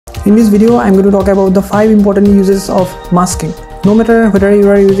In this video, I'm going to talk about the 5 important uses of masking. No matter whether you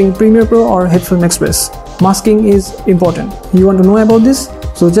are using Premiere Pro or Hitfilm Express, masking is important. You want to know about this?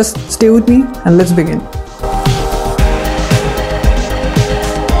 So just stay with me and let's begin.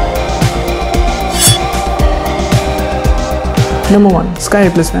 Number 1. Sky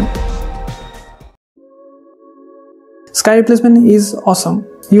replacement. Sky replacement is awesome.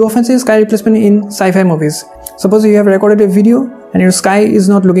 You often see sky replacement in sci-fi movies. Suppose you have recorded a video and your sky is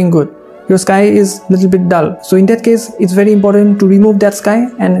not looking good. Your sky is a little bit dull. So in that case, it's very important to remove that sky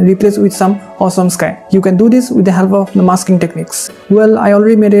and replace with some awesome sky. You can do this with the help of the masking techniques. Well, I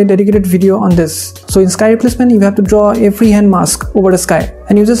already made a dedicated video on this. So in sky replacement, you have to draw a freehand mask over the sky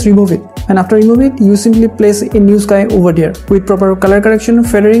and you just remove it. And after remove it, you simply place a new sky over there with proper color correction,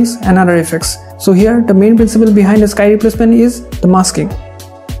 featherings and other effects. So here, the main principle behind the sky replacement is the masking.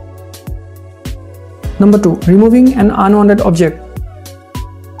 Number 2. Removing an unwanted object.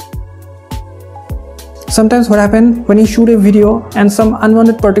 Sometimes what happens when you shoot a video and some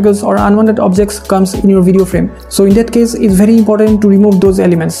unwanted particles or unwanted objects comes in your video frame. So in that case, it's very important to remove those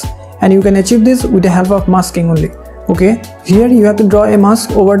elements, and you can achieve this with the help of masking only. Okay, here you have to draw a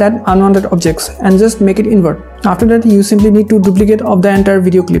mask over that unwanted objects and just make it invert. After that, you simply need to duplicate of the entire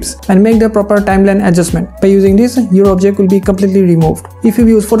video clips and make the proper timeline adjustment. By using this, your object will be completely removed. If you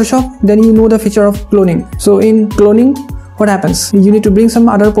use Photoshop, then you know the feature of cloning. So in cloning, what happens? You need to bring some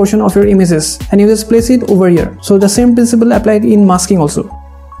other portion of your images and you just place it over here. So the same principle applied in masking also.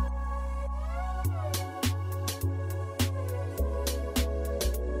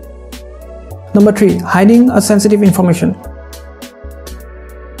 Number 3. Hiding a sensitive information.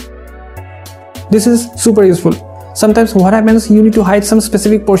 This is super useful. Sometimes what happens, you need to hide some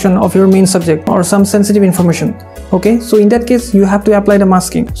specific portion of your main subject or some sensitive information. Okay, so in that case, you have to apply the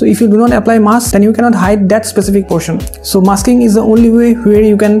masking. So if you do not apply mask, then you cannot hide that specific portion. So masking is the only way where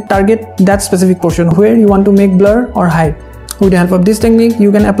you can target that specific portion where you want to make blur or hide. With the help of this technique,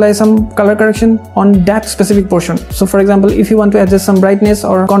 you can apply some color correction on that specific portion. So for example, if you want to adjust some brightness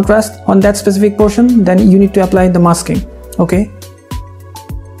or contrast on that specific portion, then you need to apply the masking. Okay.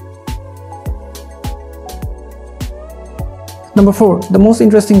 Number 4. The most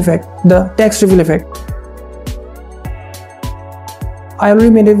interesting effect, the text reveal effect. I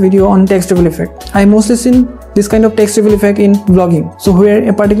already made a video on text reveal effect. I mostly seen this kind of text reveal effect in vlogging. So where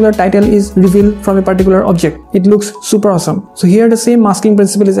a particular title is revealed from a particular object, it looks super awesome. So here the same masking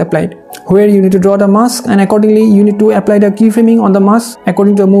principle is applied, where you need to draw the mask and accordingly you need to apply the keyframing on the mask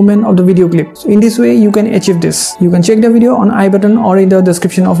according to the movement of the video clip. So in this way you can achieve this. You can check the video on I button or in the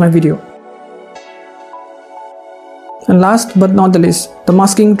description of my video. And last but not the least, the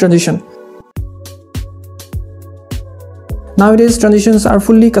masking transition. Nowadays, transitions are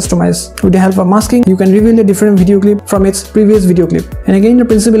fully customized. With the help of masking, you can reveal a different video clip from its previous video clip. And again, the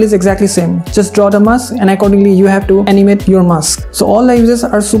principle is exactly same. Just draw the mask and accordingly you have to animate your mask. So all the uses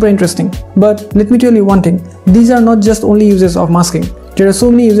are super interesting. But let me tell you one thing. These are not just only uses of masking. There are so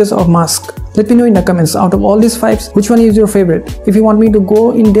many uses of mask. Let me know in the comments, out of all these 5, which one is your favorite? If you want me to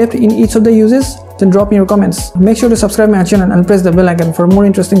go in depth in each of the uses, then drop me your comments. Make sure to subscribe my channel and press the bell icon for more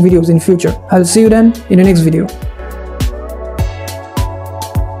interesting videos in future. I'll see you then in the next video.